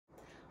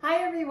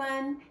Hi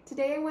everyone!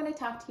 Today I want to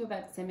talk to you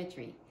about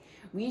symmetry.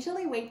 We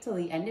usually wait till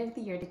the end of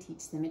the year to teach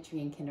symmetry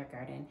in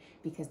kindergarten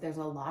because there's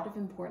a lot of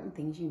important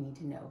things you need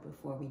to know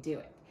before we do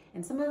it.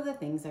 And some of the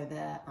things are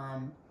the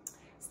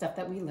stuff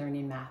that we learn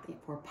in math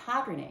for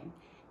patterning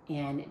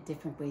and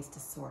different ways to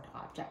sort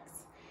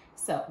objects.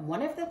 So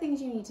one of the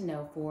things you need to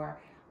know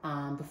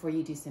before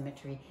you do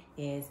symmetry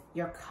is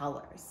your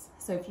colors.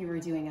 So if you were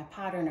doing a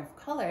pattern of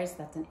colors,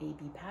 that's an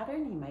A-B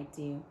pattern, you might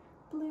do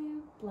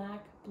blue,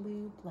 black,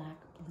 blue, black,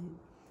 blue.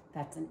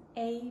 That's an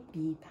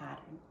A-B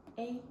pattern.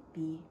 A,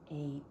 B, A,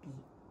 B,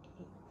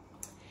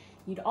 A.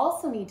 You'd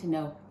also need to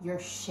know your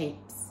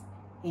shapes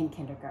in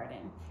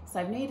kindergarten.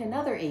 So I've made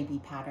another A-B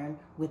pattern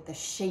with the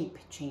shape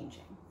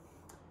changing.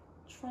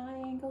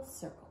 Triangle,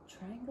 circle,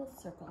 triangle,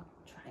 circle,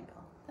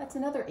 triangle. That's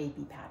another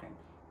A-B pattern.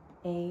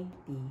 A,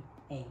 B,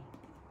 A,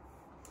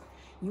 B.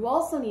 You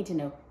also need to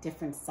know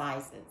different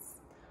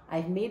sizes.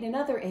 I've made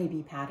another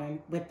A-B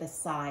pattern with the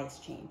size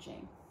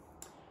changing.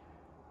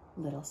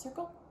 Little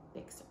circle,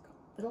 big circle.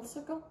 Little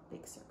circle,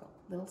 big circle,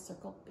 little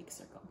circle, big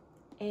circle.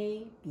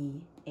 A,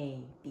 B,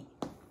 A, B.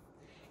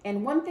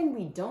 And one thing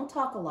we don't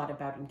talk a lot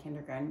about in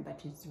kindergarten,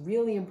 but is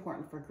really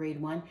important for grade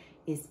 1,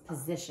 is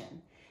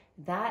position.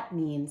 That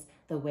means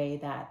the way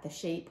that the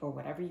shape or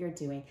whatever you're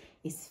doing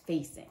is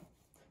facing.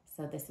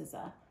 So this is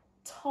a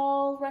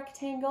tall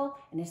rectangle,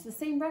 and it's the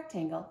same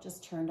rectangle,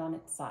 just turned on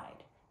its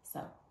side.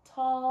 So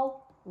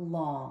tall,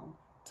 long,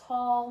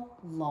 tall,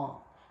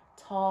 long,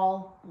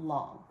 tall,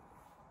 long.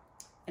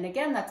 And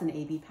again, that's an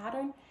A-B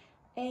pattern,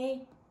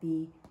 A,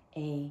 B,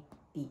 A,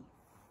 B.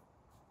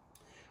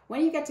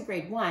 When you get to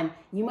grade 1,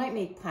 you might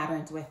make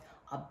patterns with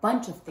a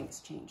bunch of things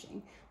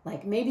changing.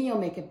 Like maybe you'll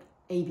make an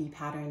A-B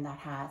pattern that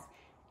has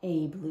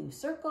a blue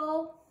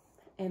circle,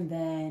 and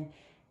then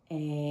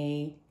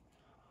a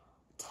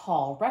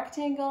tall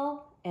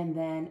rectangle, and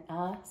then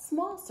a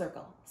small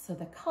circle. So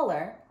the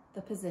color,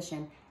 the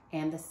position,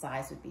 and the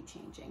size would be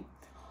changing.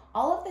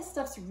 All of this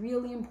stuff's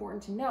really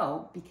important to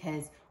know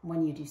because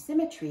when you do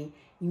symmetry,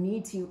 you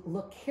need to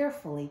look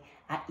carefully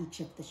at each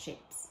of the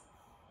shapes.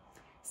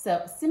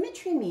 So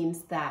symmetry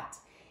means that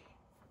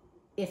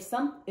if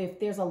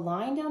there's a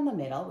line down the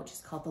middle, which is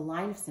called the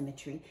line of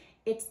symmetry,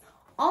 it's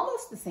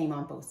almost the same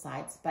on both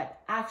sides,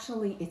 but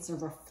actually it's a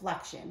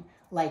reflection,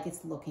 like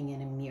it's looking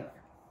in a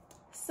mirror.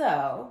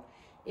 So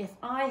if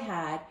I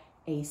had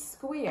a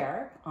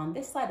square on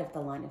this side of the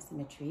line of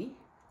symmetry,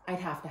 I'd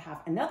have to have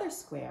another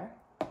square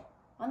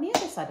on the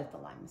other side of the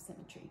line of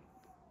symmetry.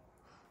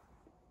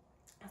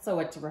 So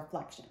it's a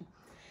reflection.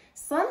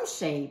 Some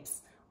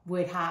shapes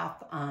would have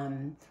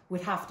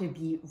to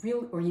be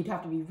real, or you'd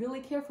have to be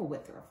really careful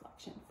with the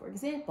reflection. For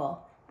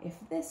example, if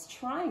this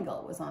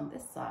triangle was on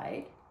this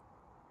side,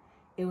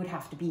 it would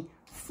have to be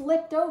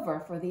flipped over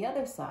for the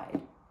other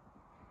side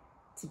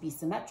to be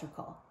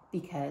symmetrical,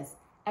 because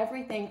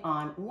everything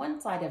on one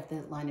side of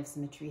the line of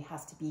symmetry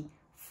has to be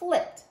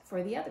flipped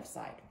for the other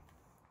side.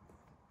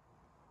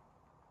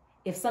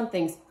 If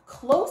something's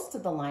close to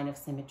the line of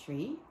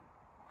symmetry,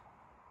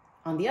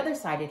 on the other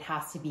side, it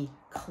has to be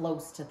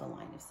close to the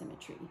line of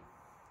symmetry.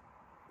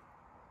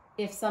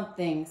 If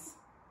something's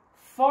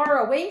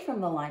far away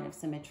from the line of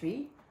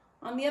symmetry,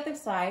 on the other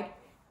side,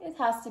 it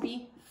has to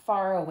be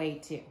far away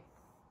too.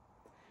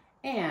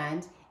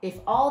 And if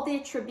all the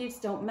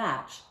attributes don't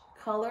match,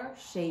 color,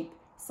 shape,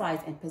 size,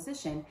 and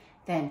position,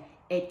 then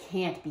it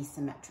can't be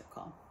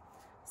symmetrical.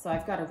 So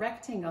I've got a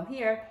rectangle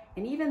here,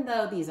 and even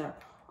though these are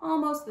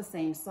almost the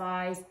same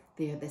size,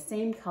 they're the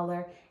same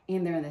color,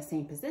 and they're in the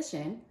same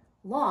position,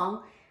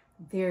 long,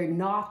 they're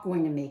not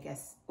going to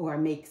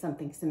make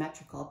something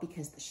symmetrical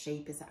because the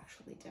shape is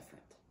actually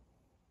different.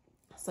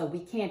 So we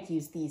can't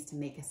use these to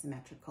make a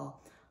symmetrical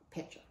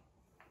picture.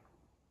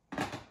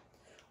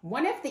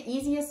 One of the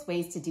easiest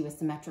ways to do a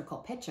symmetrical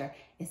picture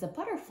is a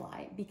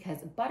butterfly, because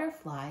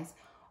butterflies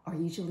are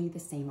usually the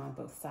same on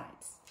both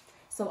sides.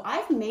 So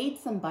I've made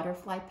some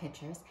butterfly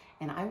pictures,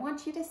 and I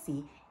want you to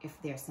see if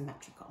they're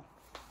symmetrical.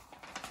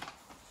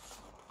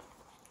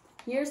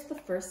 Here's the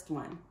first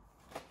one.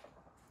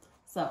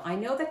 So I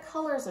know the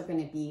colors are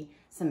going to be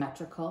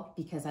symmetrical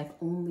because I've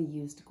only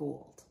used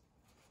gold.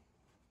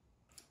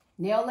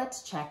 Now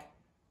let's check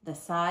the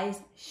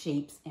size,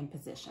 shapes, and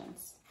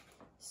positions.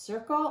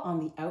 Circle on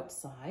the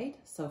outside,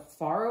 so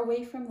far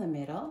away from the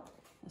middle.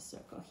 A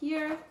circle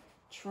here,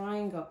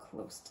 triangle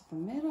close to the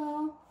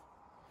middle.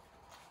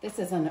 This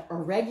is an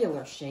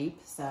irregular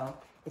shape, so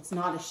it's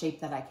not a shape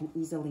that I can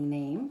easily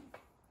name.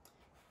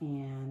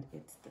 And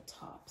it's the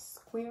top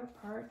square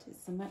part is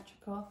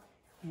symmetrical,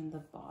 and the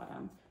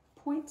bottom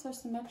points are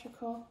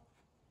symmetrical.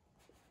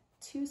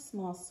 Two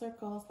small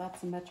circles, that's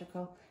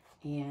symmetrical,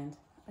 and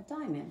a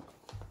diamond.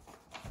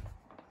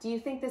 Do you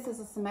think this is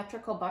a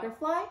symmetrical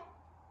butterfly?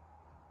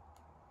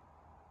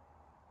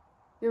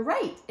 You're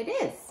right, it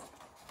is.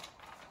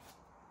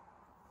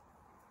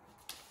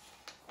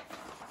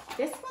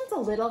 This one's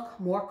a little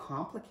more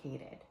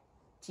complicated.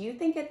 Do you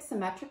think it's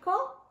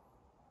symmetrical?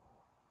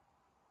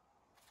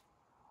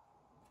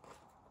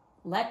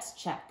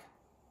 Let's check.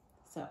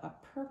 So a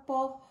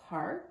purple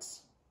heart.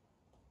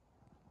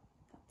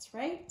 That's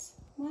right.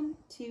 1,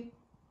 2,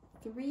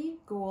 3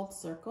 gold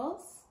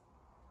circles,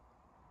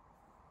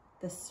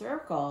 the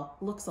circle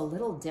looks a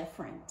little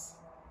different,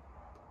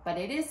 but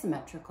it is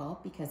symmetrical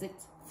because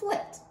it's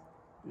flipped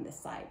on this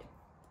side.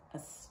 A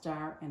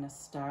star and a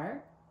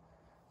star,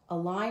 a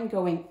line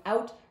going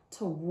out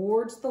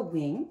towards the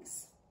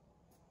wings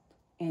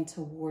and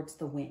towards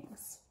the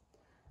wings.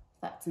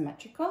 That's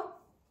symmetrical.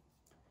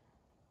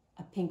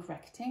 A pink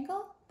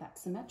rectangle,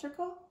 that's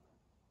symmetrical.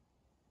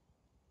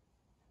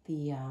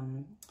 The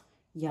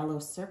yellow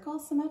circle,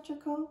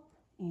 symmetrical,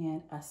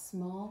 and a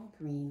small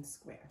green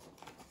square.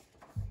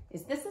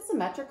 Is this a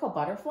symmetrical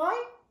butterfly?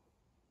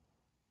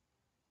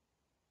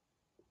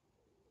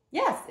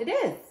 Yes, it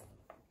is.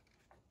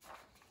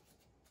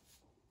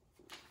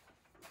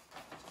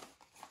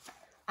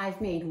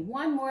 I've made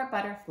one more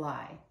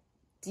butterfly.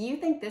 Do you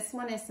think this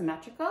one is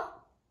symmetrical?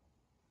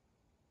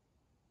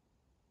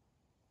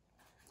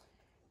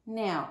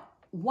 Now,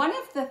 one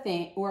of the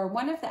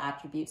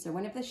attributes or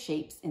one of the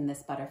shapes in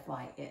this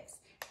butterfly is,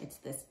 it's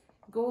this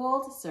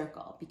gold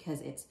circle because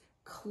it's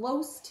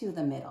close to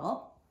the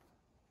middle.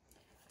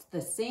 It's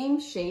the same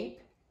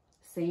shape,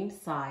 same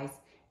size,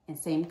 and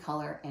same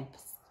color and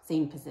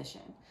same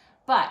position.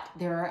 But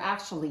there are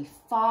actually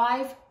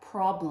 5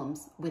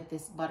 problems with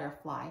this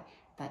butterfly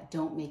that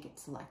don't make it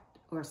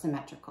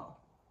symmetrical.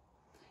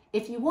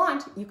 If you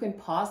want, you can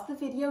pause the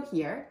video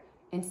here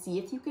and see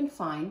if you can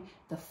find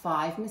the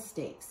 5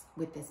 mistakes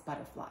with this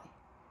butterfly.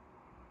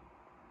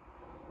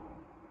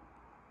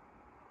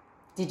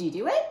 Did you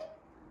do it?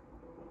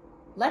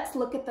 Let's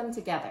look at them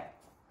together.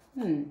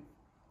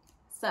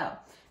 So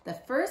the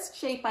first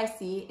shape I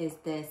see is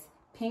this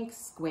pink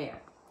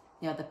square.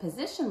 Now the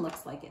position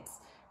looks like it's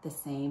the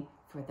same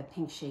for the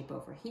pink shape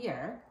over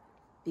here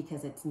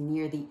because it's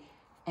near the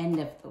end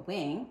of the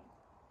wing.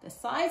 The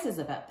size is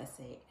about the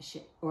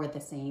same, or the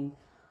same,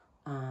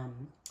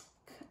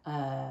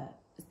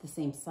 the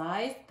same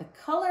size. The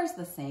color's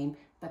the same,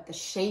 but the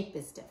shape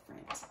is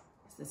different.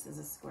 This is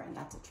a square and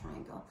that's a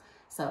triangle.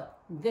 So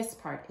this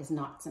part is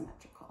not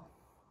symmetrical.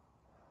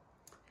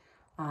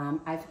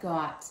 I've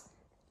got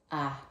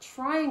a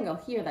triangle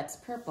here that's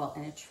purple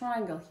and a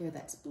triangle here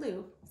that's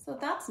blue. So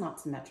that's not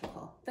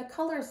symmetrical. The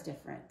color's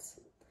different.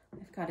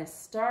 I've got a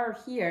star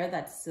here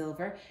that's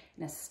silver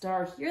and a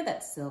star here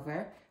that's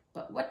silver,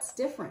 but what's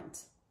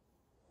different?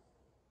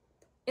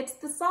 It's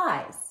the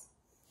size.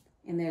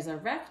 And there's a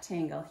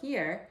rectangle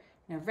here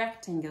and a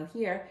rectangle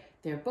here.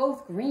 They're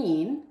both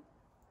green,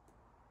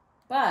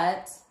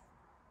 but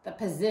the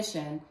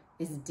position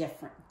is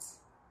different.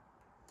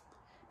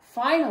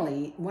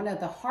 Finally, one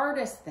of the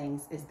hardest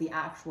things is the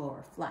actual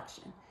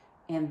reflection,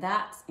 and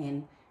that's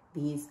in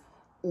these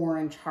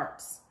orange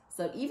hearts.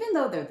 So even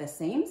though they're the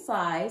same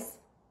size,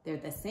 they're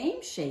the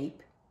same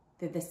shape,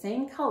 they're the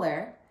same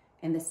color,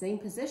 and the same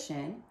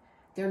position,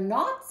 they're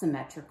not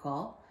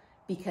symmetrical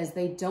because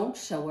they don't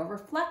show a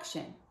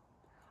reflection.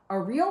 A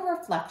real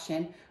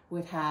reflection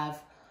would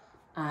have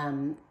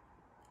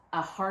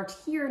a heart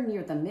here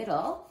near the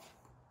middle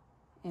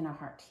and a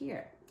heart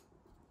here.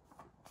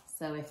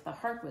 So if the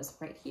heart was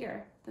right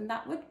here, then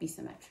that would be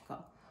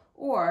symmetrical.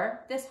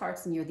 Or this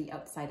heart's near the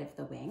outside of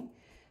the wing.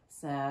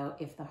 So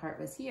if the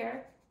heart was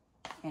here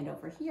and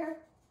over here,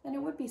 then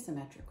it would be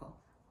symmetrical.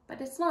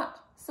 But it's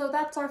not. So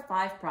that's our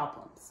 5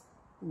 problems.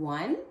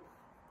 1,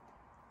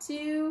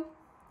 2,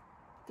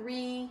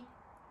 3,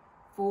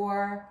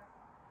 4,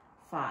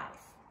 5.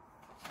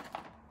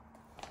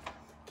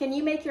 Can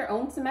you make your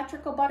own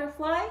symmetrical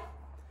butterfly?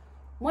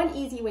 One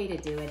easy way to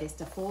do it is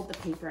to fold the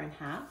paper in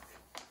half,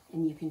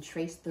 and you can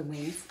trace the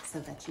wings so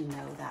that you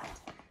know that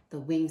the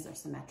wings are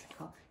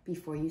symmetrical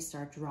before you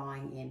start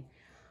drawing in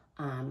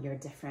your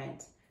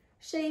different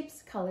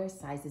shapes, colors,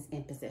 sizes,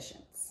 and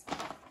positions.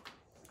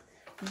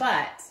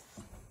 But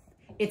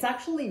it's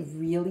actually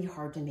really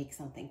hard to make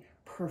something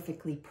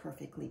perfectly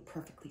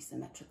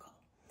symmetrical,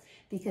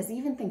 because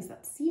even things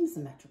that seem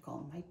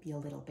symmetrical might be a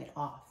little bit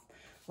off.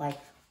 Like,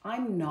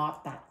 I'm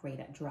not that great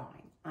at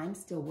drawing. I'm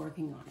still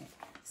working on it.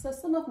 So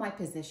some of my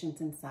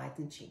positions and sides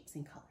and shapes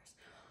and colors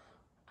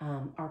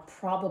are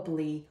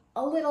probably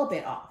a little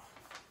bit off.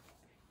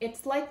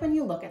 It's like when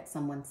you look at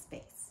someone's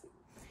face.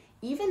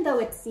 Even though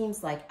it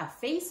seems like a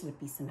face would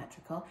be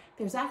symmetrical,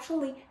 there's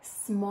actually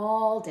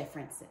small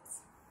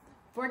differences.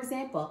 For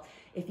example,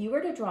 if you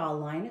were to draw a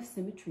line of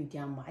symmetry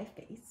down my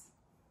face,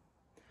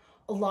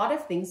 a lot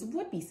of things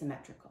would be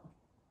symmetrical.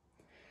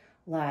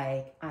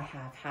 Like, I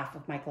have half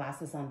of my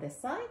glasses on this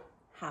side,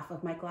 half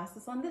of my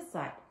glasses on this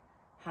side,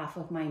 half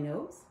of my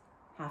nose,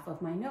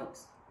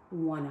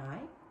 one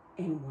eye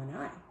and one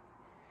eye,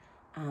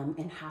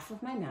 and half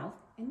of my mouth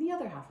and the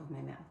other half of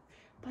my mouth.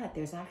 But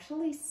there's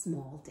actually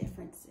small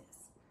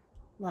differences.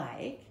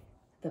 Like,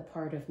 the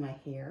part of my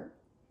hair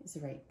is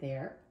right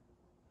there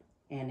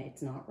and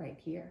it's not right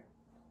here.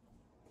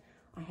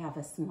 I have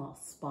a small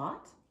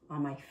spot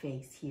on my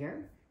face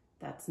here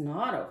that's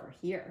not over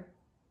here.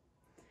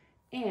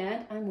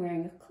 And I'm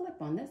wearing a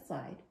clip on this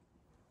side,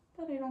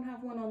 but I don't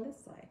have one on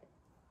this side.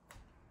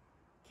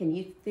 Can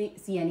you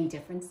see any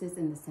differences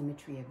in the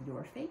symmetry of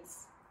your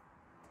face?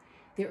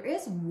 There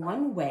is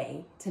one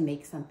way to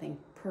make something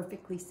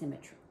perfectly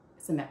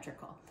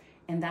symmetrical,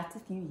 and that's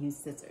if you use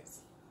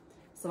scissors.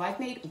 So I've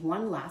made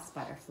one last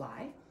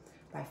butterfly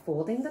by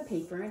folding the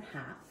paper in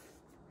half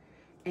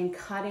and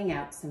cutting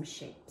out some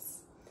shapes.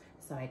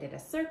 So I did a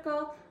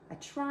circle, a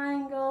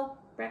triangle,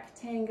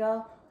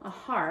 rectangle, a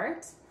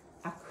heart,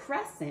 a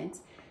crescent,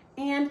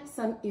 and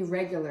some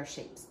irregular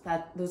shapes.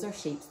 Those are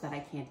shapes that I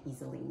can't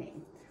easily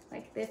name.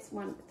 Like this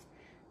one with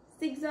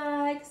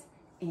zigzags,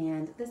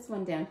 and this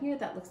one down here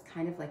that looks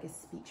kind of like a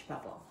speech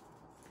bubble.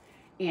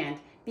 And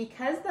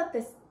because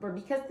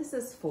this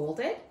is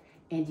folded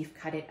and you've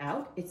cut it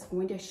out, it's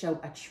going to show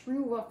a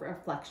true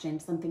reflection,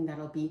 something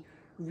that'll be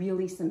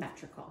really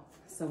symmetrical.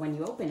 So when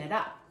you open it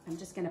up, I'm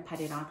just going to put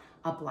it on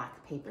a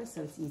black paper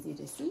so it's easy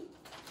to see.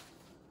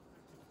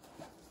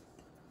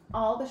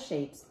 All the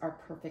shapes are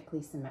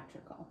perfectly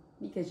symmetrical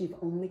because you've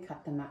only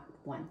cut them out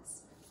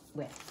once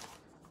with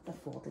the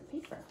folded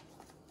paper.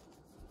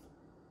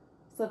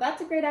 So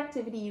that's a great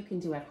activity you can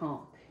do at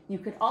home. You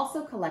could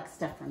also collect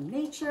stuff from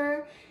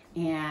nature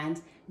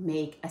and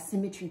make a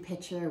symmetry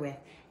picture with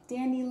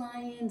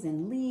dandelions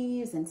and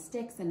leaves and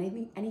sticks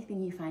and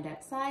anything you find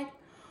outside.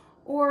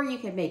 Or you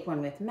could make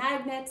one with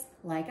magnets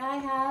like I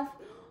have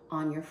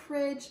on your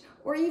fridge,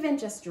 or even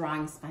just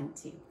drawing fun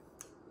too.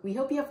 We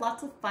hope you have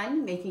lots of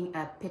fun making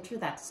a picture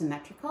that's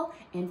symmetrical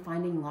and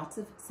finding lots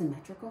of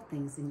symmetrical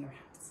things in your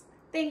house.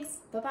 Thanks,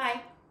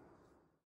 bye-bye.